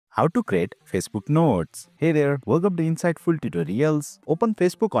How to create Facebook notes. Hey there, welcome to Insightful Tutorials. Open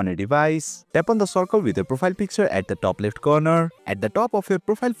Facebook on a device. Tap on the circle with your profile picture at the top left corner. At the top of your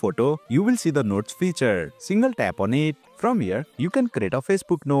profile photo, you will see the notes feature. Single tap on it. From here, you can create a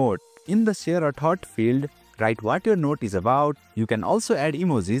Facebook note. In the share a thought field, write what your note is about. You can also add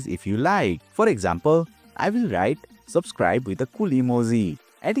emojis if you like. For example, I will write subscribe with a cool emoji.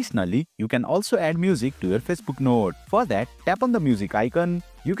 Additionally, you can also add music to your Facebook note. For that, tap on the music icon.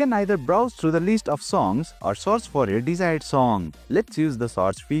 You can either browse through the list of songs or search for your desired song. Let's use the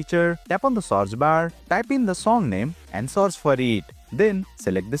search feature. Tap on the search bar, type in the song name and search for it. Then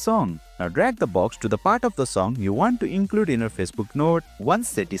select the song. Now drag the box to the part of the song you want to include in your Facebook note. Once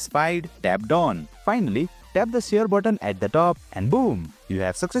satisfied, tap done. Finally, tap the share button at the top and boom! You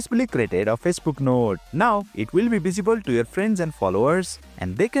have successfully created a Facebook note. Now, it will be visible to your friends and followers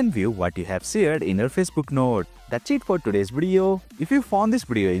and they can view what you have shared in your Facebook note. That's it for today's video. If you found this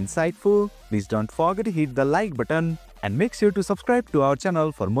video insightful, please don't forget to hit the like button and make sure to subscribe to our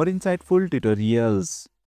channel for more insightful tutorials.